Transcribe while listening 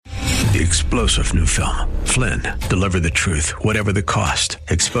The explosive new film, Flynn, deliver the truth, whatever the cost.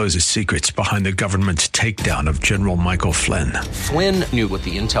 Exposes secrets behind the government's takedown of General Michael Flynn. Flynn knew what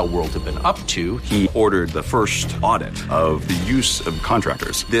the intel world had been up to. He ordered the first audit of the use of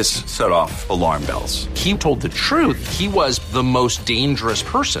contractors. This set off alarm bells. He told the truth. He was the most dangerous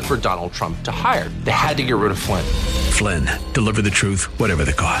person for Donald Trump to hire. They had to get rid of Flynn. Flynn, deliver the truth, whatever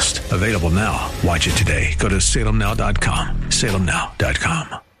the cost. Available now. Watch it today. Go to salemnow.com.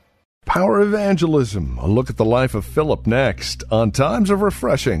 salemnow.com. Power Evangelism, a look at the life of Philip next on Times of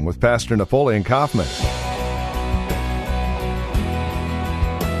Refreshing with Pastor Napoleon Kaufman.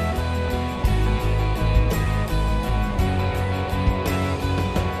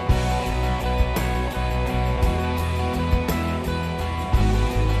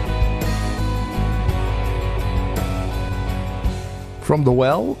 From The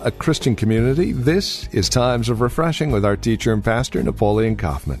Well, a Christian community, this is Times of Refreshing with our teacher and pastor, Napoleon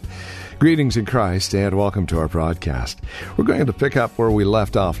Kaufman. Greetings in Christ and welcome to our broadcast. We're going to pick up where we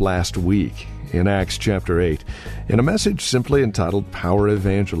left off last week in Acts chapter 8 in a message simply entitled Power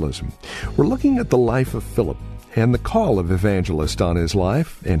Evangelism. We're looking at the life of Philip and the call of evangelist on his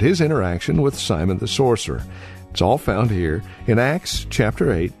life and his interaction with Simon the sorcerer. It's all found here in Acts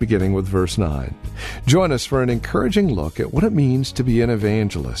chapter 8, beginning with verse 9. Join us for an encouraging look at what it means to be an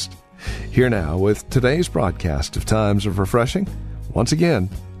evangelist. Here now with today's broadcast of Times of Refreshing, once again,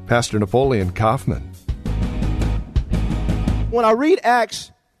 Pastor Napoleon Kaufman. When I read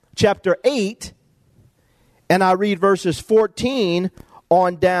Acts chapter 8, and I read verses 14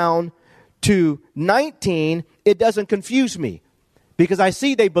 on down to 19, it doesn't confuse me because I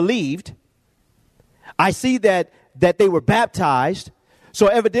see they believed. I see that they were baptized. So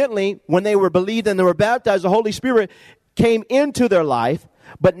evidently, when they were believed and they were baptized, the Holy Spirit came into their life.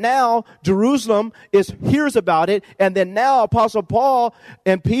 But now Jerusalem hears about it. And then now Apostle Paul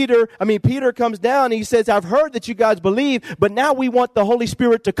and Peter comes down and he says, I've heard that you guys believe, but now we want the Holy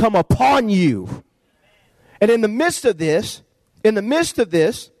Spirit to come upon you. And in the midst of this,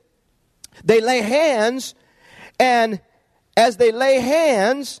 they lay hands. And as they lay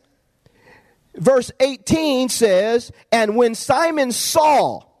hands, verse 18 says, and when Simon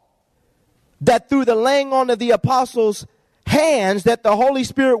saw that through the laying on of the apostles' hands that the Holy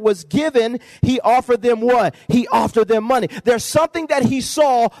Spirit was given, he offered them what? He offered them money. There's something that he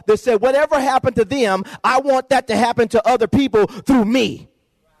saw that said, whatever happened to them, I want that to happen to other people through me.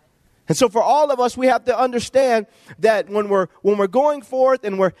 And so for all of us, we have to understand that when we're going forth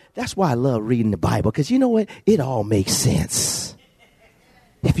that's why I love reading the Bible, because you know what? It all makes sense.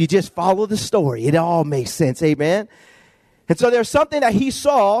 If you just follow the story, it all makes sense. Amen. And so there's something that he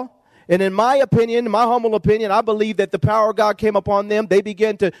saw. And in my opinion, my humble opinion, I believe that the power of God came upon them. They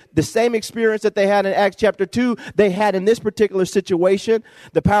began the same experience that they had in Acts chapter 2, they had in this particular situation.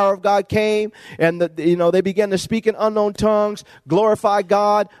 The power of God came and they began to speak in unknown tongues, glorify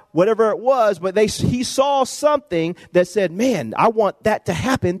God, whatever it was. But he saw something that said, man, I want that to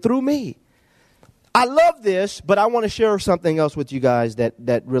happen through me. I love this, but I want to share something else with you guys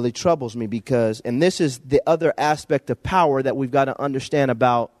that really troubles me and this is the other aspect of power that we've got to understand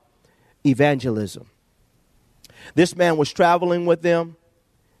about evangelism. This man was traveling with them.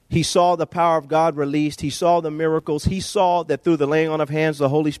 He saw the power of God released. He saw the miracles. He saw that through the laying on of hands, the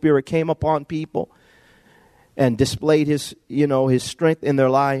Holy Spirit came upon people and displayed his strength in their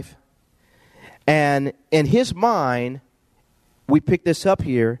life. And in his mind, we pick this up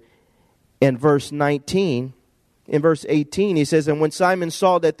here in verse 19. In verse 18, he says, and when Simon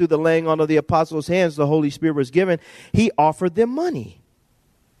saw that through the laying on of the apostles' hands, the Holy Spirit was given, he offered them money,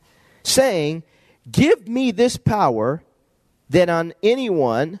 saying, give me this power that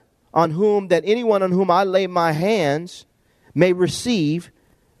anyone on whom I lay my hands may receive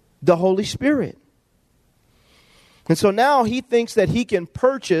the Holy Spirit. And so now he thinks that he can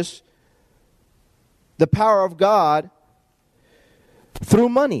purchase the power of God through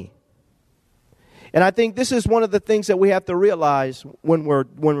money. And I think this is one of the things that we have to realize when we're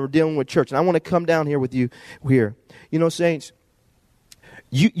dealing with church. And I want to come down here with you here. Saints,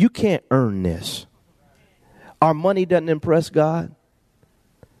 you can't earn this. Our money doesn't impress God.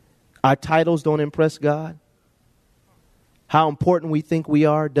 Our titles don't impress God. How important we think we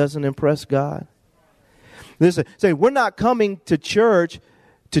are doesn't impress God. Listen, we're not coming to church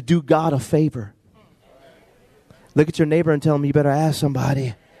to do God a favor. Look at your neighbor and tell him, you better ask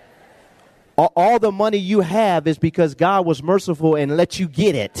somebody. All the money you have is because God was merciful and let you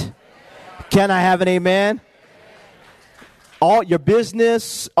get it. Can I have an amen? All your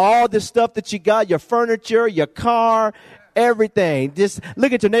business, all the stuff that you got, your furniture, your car, everything. Just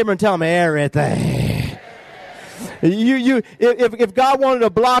look at your neighbor and tell him everything. If God wanted to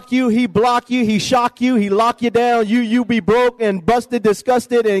block you, he block you, he shock you, he lock you down, you be broke and busted,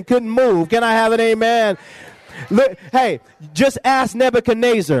 disgusted, and couldn't move. Can I have an amen? Look, hey, just ask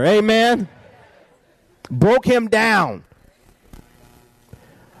Nebuchadnezzar, amen? Broke him down.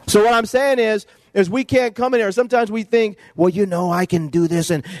 So what I'm saying is we can't come in here. Sometimes we think, well, I can do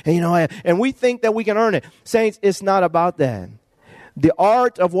this, and we think that we can earn it. Saints, it's not about that. The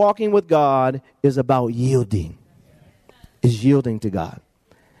art of walking with God is about yielding. Is yielding to God.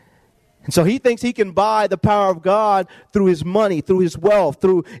 And so he thinks he can buy the power of God through his money, through his wealth,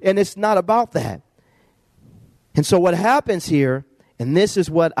 and it's not about that. And so what happens here, and this is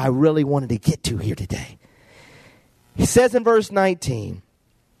what I really wanted to get to here today. He says in verse 19,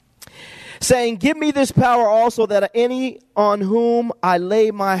 saying, give me this power also that any on whom I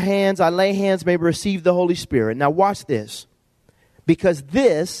lay hands may receive the Holy Spirit. Now watch this, because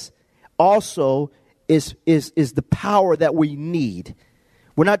this also is the power that we need.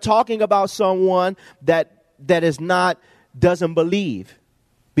 We're not talking about someone that doesn't believe,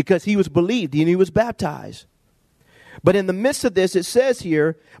 because he was believed and he was baptized. But in the midst of this, it says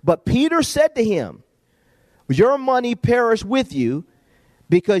here, but Peter said to him, your money perish with you,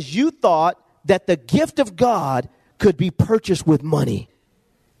 because you thought that the gift of God could be purchased with money.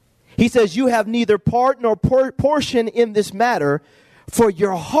 He says, you have neither part nor portion in this matter, for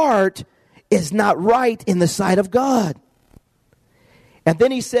your heart is not right in the sight of God. And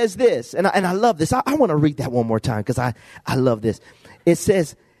then he says this, and I love this. I want to read that one more time because I love this. It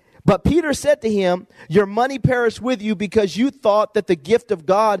says, but Peter said to him, your money perished with you because you thought that the gift of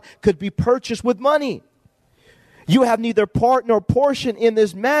God could be purchased with money. You have neither part nor portion in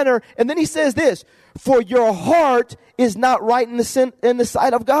this matter. And then he says this, for your heart is not right in the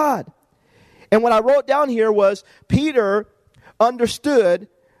sight of God. And what I wrote down here was Peter understood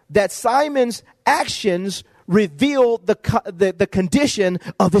that Simon's actions revealed the condition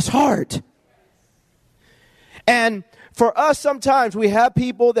of his heart. And for us, sometimes we have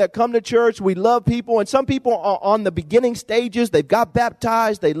people that come to church, we love people, and some people are on the beginning stages. They've got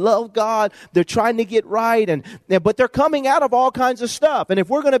baptized, they love God, they're trying to get right, but they're coming out of all kinds of stuff. And if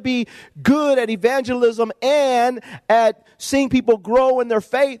we're going to be good at evangelism and at seeing people grow in their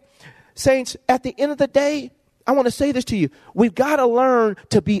faith, saints, at the end of the day, I want to say this to you. We've got to learn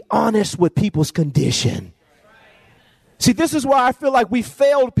to be honest with people's condition. See, this is why I feel like we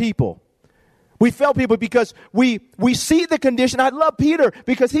failed people. We fail people because we see the condition. I love Peter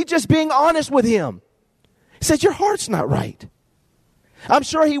because he's just being honest with him. He says, your heart's not right. I'm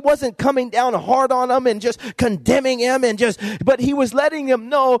sure he wasn't coming down hard on him and just condemning him but he was letting him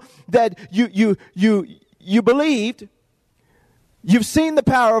know that you believed. You've seen the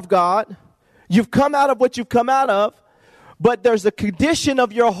power of God. You've come out of what you've come out of, but there's a condition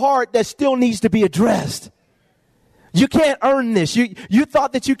of your heart that still needs to be addressed. You can't earn this. You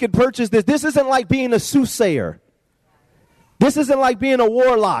thought that you could purchase this. This isn't like being a soothsayer. This isn't like being a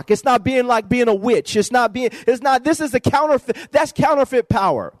warlock. It's not being like being a witch. This is a counterfeit. That's counterfeit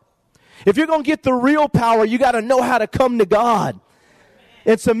power. If you're going to get the real power, you got to know how to come to God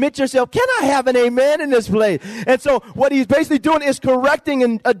and submit yourself. Can I have an amen in this place? And so what he's basically doing is correcting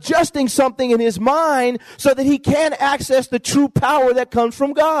and adjusting something in his mind so that he can access the true power that comes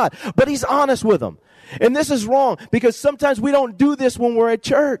from God. But he's honest with them. And this is wrong because sometimes we don't do this when we're at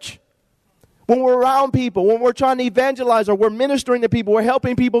church, when we're around people, when we're trying to evangelize or we're ministering to people, we're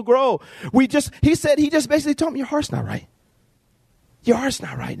helping people grow. He just basically told me your heart's not right. Your heart's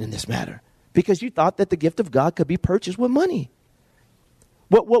not right in this matter because you thought that the gift of God could be purchased with money.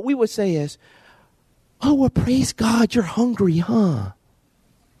 What we would say is, oh, well, praise God, you're hungry, huh?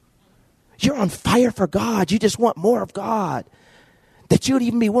 You're on fire for God. You just want more of God. That you'd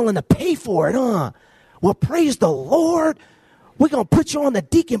even be willing to pay for it, huh? Well, praise the Lord. We're going to put you on the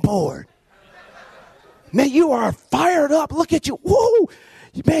deacon board. Man, you are fired up. Look at you. Whoa.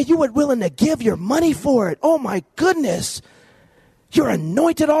 Man, you were willing to give your money for it. Oh, my goodness. You're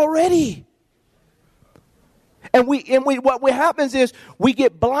anointed already. And what happens is we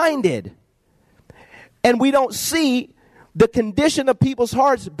get blinded. And we don't see the condition of people's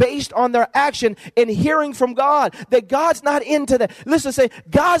hearts based on their action and hearing from God. That God's not into that. Listen,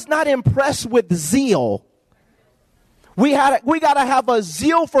 God's not impressed with zeal. We got to have a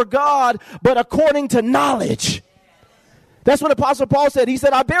zeal for God, but according to knowledge. That's what Apostle Paul said. He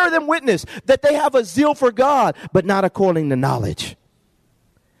said, I bear them witness that they have a zeal for God, but not according to knowledge.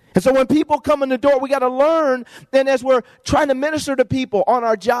 And so when people come in the door, we got to learn, and as we're trying to minister to people on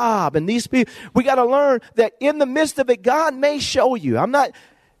our job, and these people, we got to learn that in the midst of it, God may show you. I'm not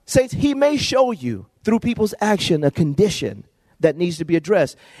saying he may show you through people's action a condition that needs to be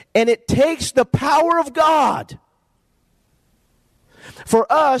addressed. And it takes the power of God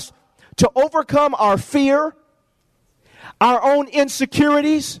for us to overcome our fear, our own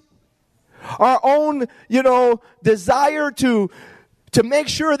insecurities, our own, desire to make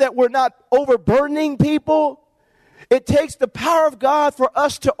sure that we're not overburdening people. It takes the power of God for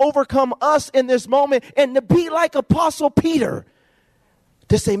us to overcome us in this moment and to be like Apostle Peter.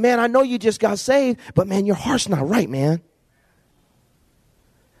 To say, man, I know you just got saved, but man, your heart's not right, man.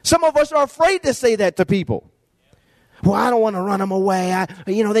 Some of us are afraid to say that to people. Well, I don't want to run them away.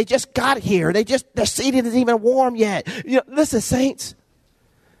 They just got here. Their seat isn't even warm yet. Listen, saints.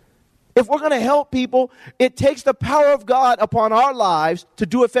 If we're going to help people, it takes the power of God upon our lives to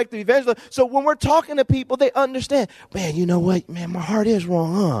do effective evangelism. So when we're talking to people, they understand, man, you know what? Man, my heart is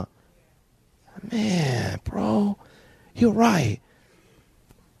wrong, huh? Man, bro, you're right.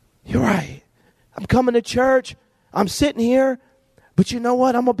 You're right. I'm coming to church. I'm sitting here. But you know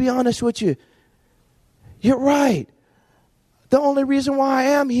what? I'm going to be honest with you. You're right. The only reason why I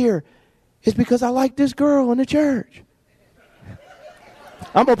am here is because I like this girl in the church.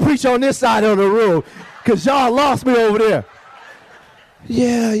 I'm going to preach on this side of the room because y'all lost me over there.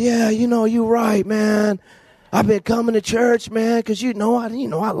 Yeah, you're right, man. I've been coming to church, man, because I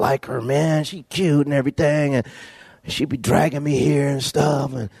like her, man. She cute and everything, and she be dragging me here and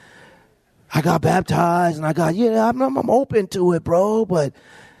stuff, and I got baptized, and I'm open to it, bro, but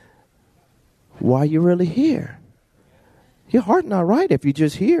why you really here? Your heart not right if you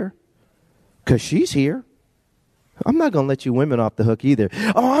just here, because she's here. I'm not gonna let you women off the hook either.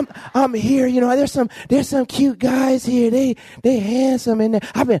 Oh, I'm here. There's some cute guys here. They handsome, and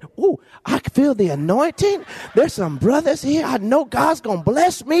I feel the anointing. There's some brothers here. I know God's gonna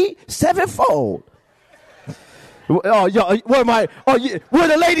bless me sevenfold. Oh, y'all, where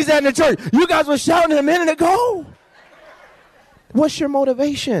the ladies at in the church? You guys were shouting a minute ago. What's your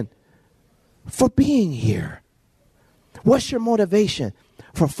motivation for being here? What's your motivation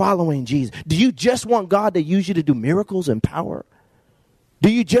for following Jesus? Do you just want God to use you to do miracles and power? Do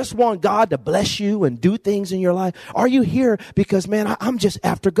you just want God to bless you and do things in your life? Are you here because, man, I'm just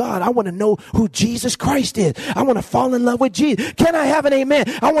after God. I want to know who Jesus Christ is. I want to fall in love with Jesus. Can I have an amen?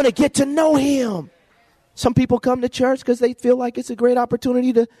 I want to get to know him. Some people come to church because they feel like it's a great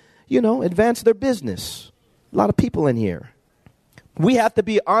opportunity to, advance their business. A lot of people in here. We have to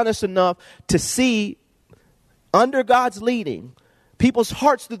be honest enough to see, under God's leading, people's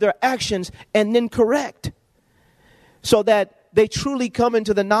hearts through their actions and then correct so that they truly come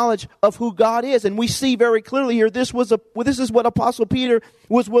into the knowledge of who God is. And we see very clearly here, this is what Apostle Peter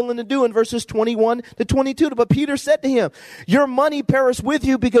was willing to do in verses 21 to 22. But Peter said to him, your money perish with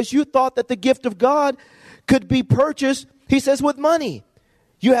you because you thought that the gift of God could be purchased, he says, with money.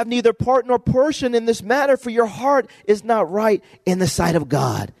 You have neither part nor portion in this matter, for your heart is not right in the sight of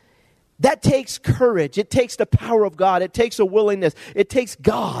God. That takes courage. It takes the power of God. It takes a willingness. It takes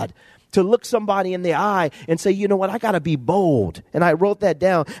God to look somebody in the eye and say, you know what, I got to be bold. And I wrote that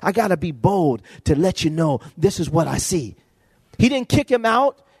down. I got to be bold to let you know this is what I see. He didn't kick him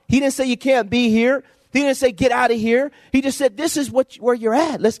out. He didn't say you can't be here. He didn't say get out of here. He just said this is where you're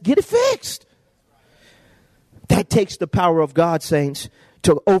at. Let's get it fixed. That takes the power of God, saints,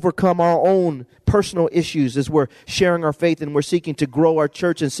 to overcome our own personal issues as we're sharing our faith and we're seeking to grow our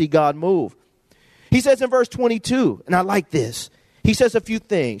church and see God move. He says in verse 22, and I like this, he says a few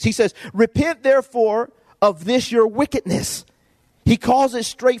things. He says, repent therefore of this your wickedness. He calls it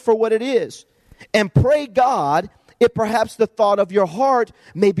straight for what it is. And pray God if perhaps the thought of your heart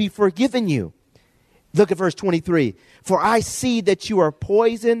may be forgiven you. Look at verse 23. For I see that you are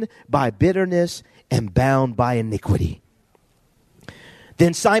poisoned by bitterness and bound by iniquity.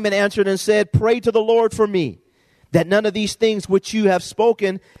 Then Simon answered and said, pray to the Lord for me, that none of these things which you have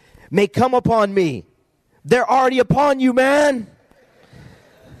spoken may come upon me. They're already upon you, man.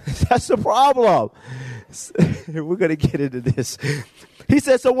 That's the problem. We're going to get into this. He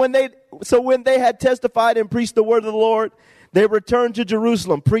says, so when they had testified and preached the word of the Lord, they returned to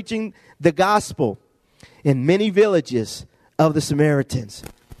Jerusalem, preaching the gospel in many villages of the Samaritans.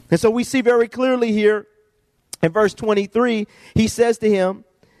 And so we see very clearly here in verse 23, he says to him,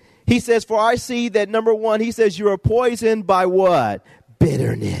 he says, for I see that, number one, he says, you are poisoned by what?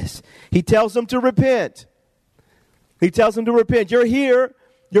 Bitterness. He tells them to repent. He tells them to repent. You're here.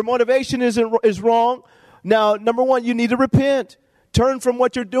 Your motivation is wrong. Now, number one, you need to repent. Turn from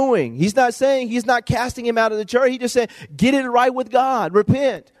what you're doing. He's not casting him out of the church. He just said, get it right with God.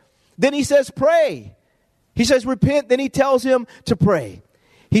 Repent. Then he says, pray. He says, repent. Then he tells him to pray.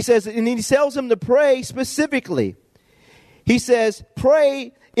 He says, and he tells him to pray specifically. He says,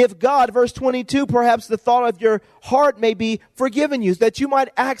 pray if God, verse 22, perhaps the thought of your heart may be forgiven you, that you might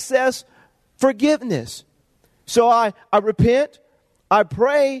access forgiveness. So I repent. I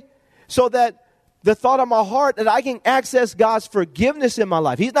pray so that the thought of my heart that I can access God's forgiveness in my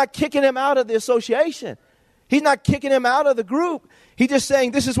life. He's not kicking him out of the association. He's not kicking him out of the group. He's just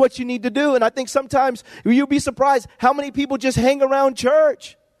saying, this is what you need to do. And I think sometimes you'll be surprised how many people just hang around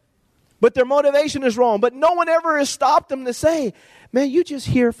church, but their motivation is wrong. But no one ever has stopped them to say, man, you just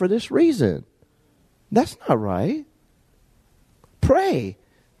here for this reason. That's not right. Pray.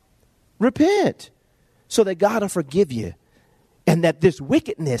 Repent so that God will forgive you. And that this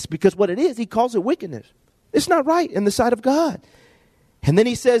wickedness, because what it is, he calls it wickedness. It's not right in the sight of God. And then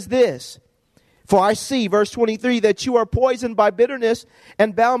he says this, for I see, verse 23, that you are poisoned by bitterness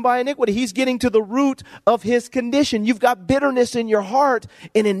and bound by iniquity. He's getting to the root of his condition. You've got bitterness in your heart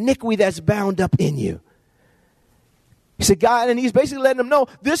and iniquity that's bound up in you. He said, God, and he's basically letting them know,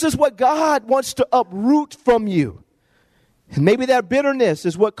 this is what God wants to uproot from you. And maybe that bitterness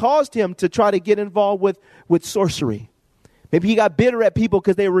is what caused him to try to get involved with sorcery. Maybe he got bitter at people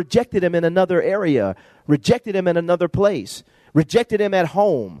because they rejected him in another area, rejected him in another place, rejected him at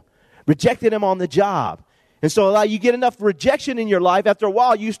home, rejected him on the job. And so you get enough rejection in your life, after a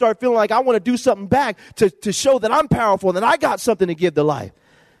while you start feeling like I want to do something back to show that I'm powerful and that I got something to give to life.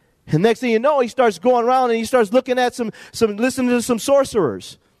 And next thing you know, he starts going around and he starts looking at listening to some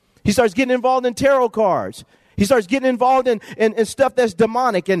sorcerers. He starts getting involved in tarot cards. He starts getting involved in stuff that's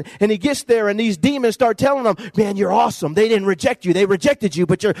demonic. And he gets there and these demons start telling him, man, you're awesome. They didn't reject you. They rejected you,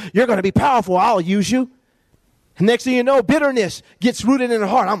 but you're going to be powerful. I'll use you. And next thing you know, bitterness gets rooted in the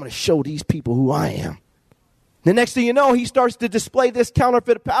heart. I'm going to show these people who I am. The next thing you know, he starts to display this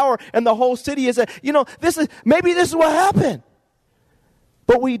counterfeit power, and the whole city is, this is what happened.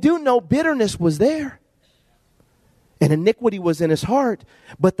 But we do know bitterness was there. And iniquity was in his heart.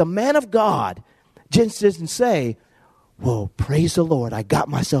 But the man of God just doesn't say, well, praise the Lord, I got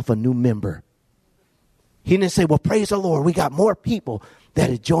myself a new member. He didn't say, well, praise the Lord, we got more people that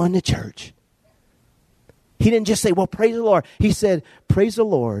have joined the church. He didn't just say, well, praise the Lord. He said, praise the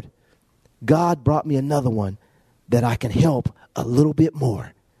Lord, God brought me another one that I can help a little bit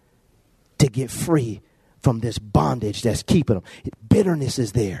more to get free from this bondage that's keeping them. Bitterness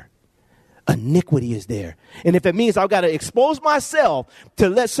is there. Iniquity is there. And if it means I've got to expose myself to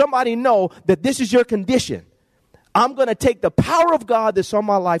let somebody know that this is your condition, I'm going to take the power of God that's on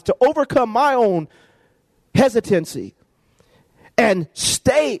my life to overcome my own hesitancy and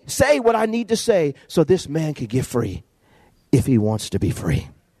say what I need to say so this man can get free if he wants to be free.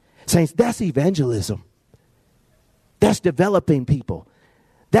 Saints, that's evangelism. That's developing people.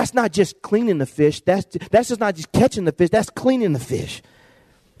 That's not just cleaning the fish. That's just not just catching the fish. That's cleaning the fish.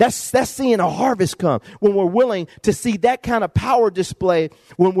 That's seeing a harvest come when we're willing to see that kind of power display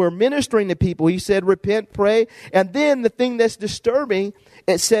when we're ministering to people. He said, repent, pray. And then the thing that's disturbing,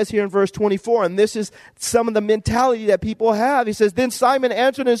 it says here in verse 24, and this is some of the mentality that people have. He says, then Simon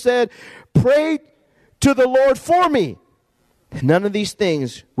answered and said, pray to the Lord for me. None of these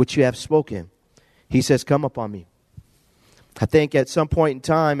things which you have spoken, he says, come upon me. I think at some point in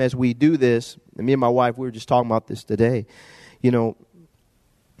time as we do this, and me and my wife, we were just talking about this today,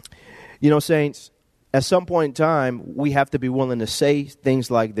 saints, at some point in time, we have to be willing to say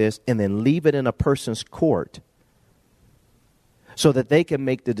things like this and then leave it in a person's court so that they can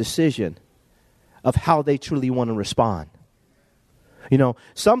make the decision of how they truly want to respond.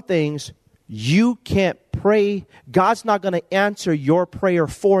 Some things you can't pray. God's not going to answer your prayer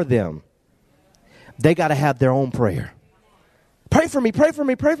for them. They got to have their own prayer. Pray for me, pray for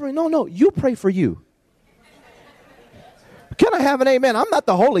me, pray for me. No, you pray for you. Can I have an amen? I'm not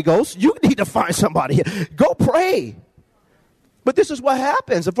the Holy Ghost. You need to find somebody. Go pray. But this is what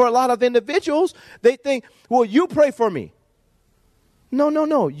happens. And for a lot of individuals, they think, well, you pray for me.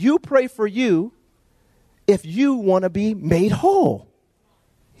 No. You pray for you if you want to be made whole.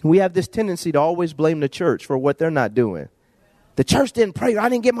 We have this tendency to always blame the church for what they're not doing. The church didn't pray. I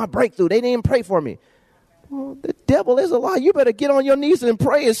didn't get my breakthrough. They didn't pray for me. Well, the devil is a lie. You better get on your knees and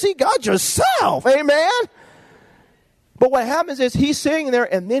pray and see God yourself. Amen. But what happens is he's sitting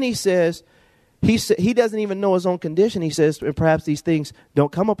there and then he says, he doesn't even know his own condition. He says, perhaps these things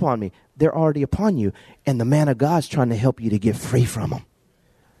don't come upon me. They're already upon you. And the man of God's trying to help you to get free from them.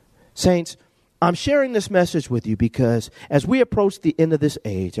 Saints, I'm sharing this message with you because as we approach the end of this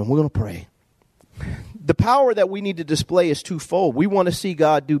age, and we're going to pray, the power that we need to display is twofold. We want to see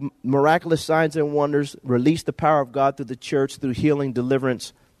God do miraculous signs and wonders, release the power of God through the church, through healing,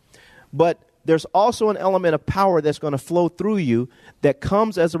 deliverance. But there's also an element of power that's going to flow through you that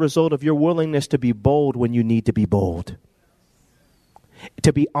comes as a result of your willingness to be bold when you need to be bold.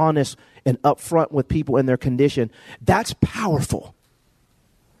 To be honest and upfront with people in their condition. That's powerful.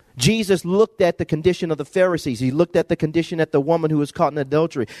 Jesus looked at the condition of the Pharisees. He looked at the condition at the woman who was caught in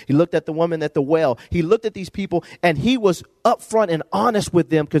adultery. He looked at the woman at the well. He looked at these people, and he was upfront and honest with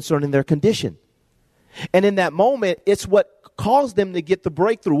them concerning their condition. And in that moment, it's what caused them to get the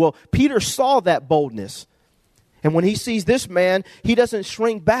breakthrough. Well, Peter saw that boldness. And when he sees this man, he doesn't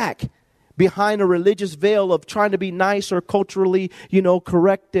shrink back behind a religious veil of trying to be nice or culturally,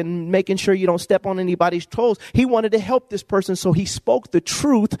 correct and making sure you don't step on anybody's toes. He wanted to help this person, so he spoke the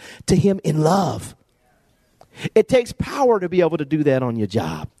truth to him in love. It takes power to be able to do that on your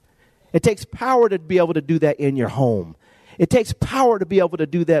job. It takes power to be able to do that in your home. It takes power to be able to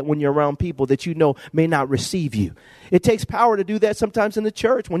do that when you're around people that you know may not receive you. It takes power to do that sometimes in the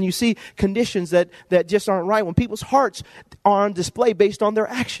church when you see conditions that just aren't right, when people's hearts are on display based on their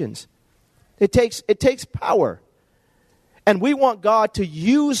actions. It takes power. And we want God to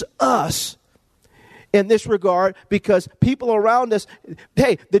use us in this regard because people around us,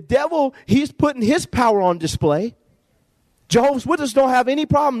 hey, the devil, he's putting his power on display. Jehovah's Witnesses don't have any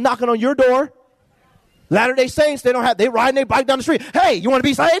problem knocking on your door. Latter-day Saints, they riding their bike down the street. Hey, you want to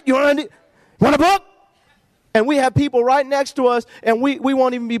be saved? You want a book? And we have people right next to us, and we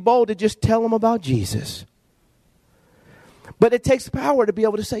won't even be bold to just tell them about Jesus. But it takes power to be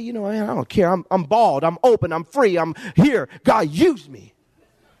able to say, I don't care. I'm bald. I'm open. I'm free. I'm here. God, use me.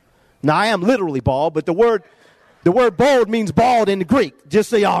 Now, I am literally bald, but the word bold means bald in the Greek, just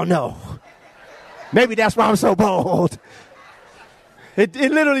so y'all know. Maybe that's why I'm so bold. It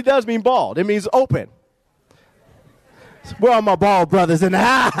literally does mean bald. It means open. Where are my bald brothers in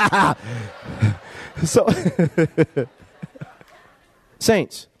the So,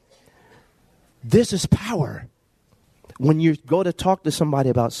 saints, this is power. When you go to talk to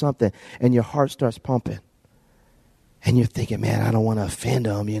somebody about something and your heart starts pumping and you're thinking, man, I don't want to offend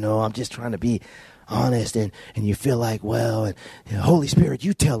them, I'm just trying to be honest, and you feel like, well, and Holy Spirit,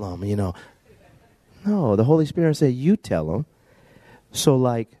 you tell them, No, the Holy Spirit said, you tell them. So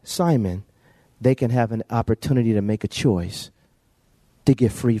like Simon, they can have an opportunity to make a choice to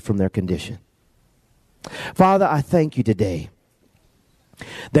get free from their condition. Father, I thank you today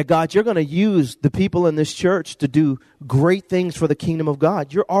that, God, you're going to use the people in this church to do great things for the kingdom of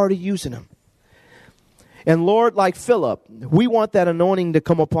God. You're already using them. And Lord, like Philip, we want that anointing to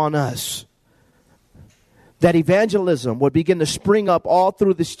come upon us. That evangelism would begin to spring up all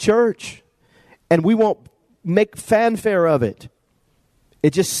through this church. And we won't make fanfare of it.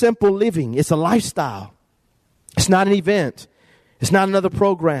 It's just simple living. It's a lifestyle. It's not an event. It's not another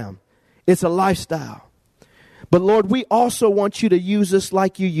program. It's a lifestyle. But Lord, we also want you to use us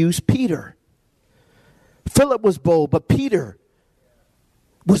like you used Peter. Philip was bold, but Peter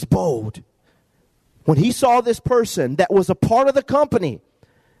was bold. When he saw this person that was a part of the company,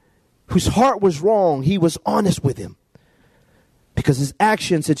 whose heart was wrong, he was honest with him. Because his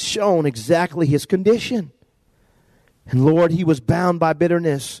actions had shown exactly his condition. And Lord, he was bound by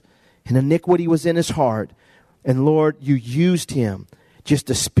bitterness, and iniquity was in his heart. And Lord, you used him just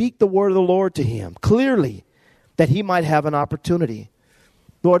to speak the word of the Lord to him clearly, that he might have an opportunity.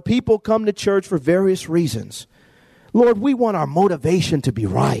 Lord, people come to church for various reasons. Lord, we want our motivation to be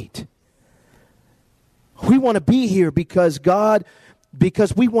right. We want to be here because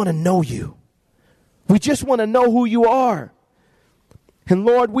we want to know you. We just want to know who you are. And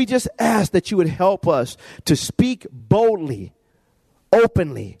Lord, we just ask that you would help us to speak boldly,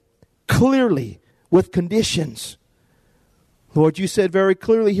 openly, clearly, with conditions. Lord, you said very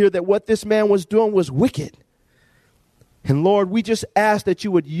clearly here that what this man was doing was wicked. And Lord, we just ask that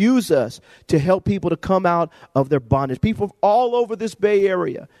you would use us to help people to come out of their bondage. People all over this Bay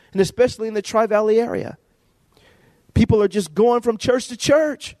Area, and especially in the Tri-Valley area. People are just going from church to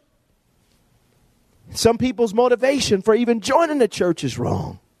church. Some people's motivation for even joining the church is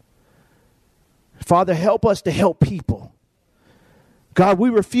wrong. Father, help us to help people. God, we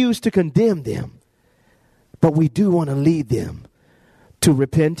refuse to condemn them, but we do want to lead them to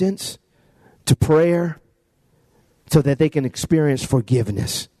repentance, to prayer, so that they can experience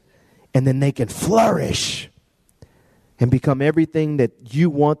forgiveness, and then they can flourish and become everything that you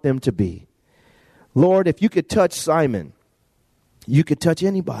want them to be. Lord, if you could touch Simon, you could touch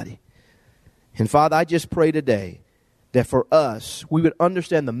anybody. And Father, I just pray today that for us, we would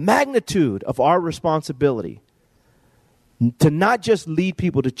understand the magnitude of our responsibility to not just lead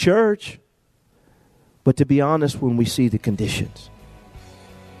people to church, but to be honest when we see the conditions,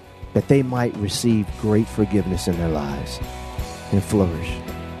 that they might receive great forgiveness in their lives and flourish.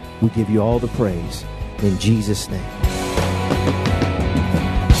 We give you all the praise in Jesus' name.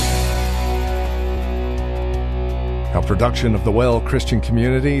 A production of the Well Christian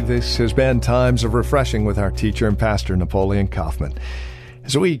Community, this has been Times of Refreshing with our teacher and pastor, Napoleon Kaufman.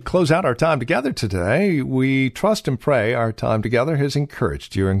 As we close out our time together today, we trust and pray our time together has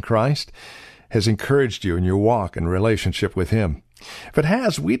encouraged you in Christ, has encouraged you in your walk and relationship with Him. If it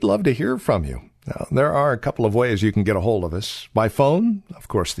has, we'd love to hear from you. Now, there are a couple of ways you can get a hold of us. By phone, of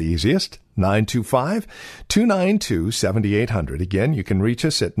course, the easiest, 925-292-7800. Again, you can reach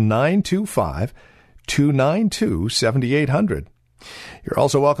us at 925-292-7800. You're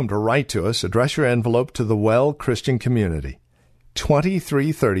also welcome to write to us. Address your envelope to the Well Christian Community,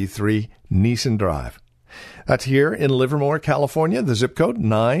 2333 Neeson Drive. That's here in Livermore, California, the zip code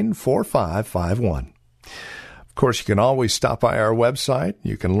 94551. Of course, you can always stop by our website.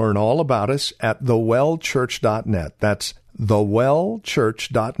 You can learn all about us at thewellchurch.net. That's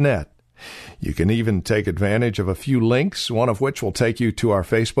thewellchurch.net. You can even take advantage of a few links, one of which will take you to our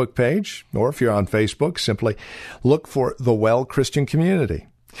Facebook page. Or if you're on Facebook, simply look for The Well Christian Community.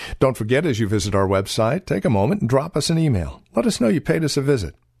 Don't forget, as you visit our website, take a moment and drop us an email. Let us know you paid us a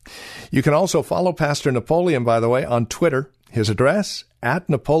visit. You can also follow Pastor Napoleon, by the way, on Twitter. His address,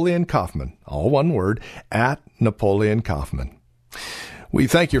 @Napoleon Kaufman. All one word, @Napoleon Kaufman. We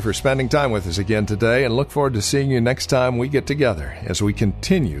thank you for spending time with us again today and look forward to seeing you next time we get together as we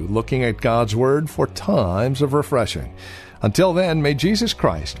continue looking at God's Word for times of refreshing. Until then, may Jesus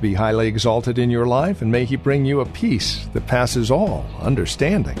Christ be highly exalted in your life, and may He bring you a peace that passes all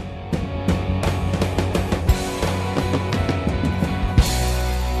understanding.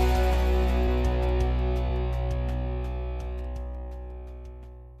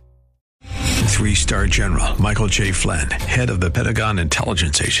 Three-star General Michael J. Flynn, head of the Pentagon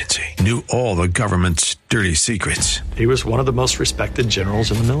Intelligence Agency, knew all the government's dirty secrets. He was one of the most respected generals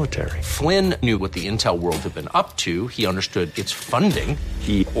in the military. Flynn knew what the intel world had been up to. He understood its funding.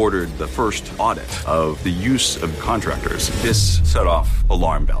 He ordered the first audit of the use of contractors. This set off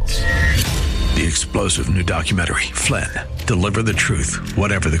alarm bells. The explosive new documentary, Flynn, Deliver the Truth,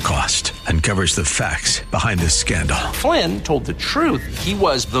 Whatever the Cost, uncovers the facts behind this scandal. Flynn told the truth. He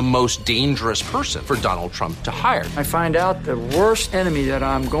was the most dangerous person for Donald Trump to hire. I find out the worst enemy that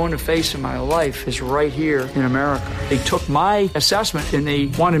I'm going to face in my life is right here in America. They took my assessment and they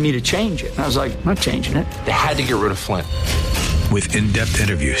wanted me to change it. And I was like, I'm not changing it. They had to get rid of Flynn. With in-depth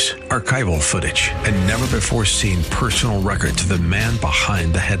interviews, archival footage, and never-before-seen personal records of the man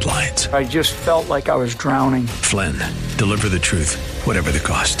behind the headlines. I just felt like I was drowning. Flynn, Deliver the Truth, Whatever the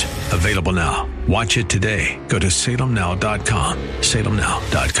Cost. Available now. Watch it today. Go to salemnow.com.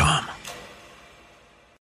 salemnow.com.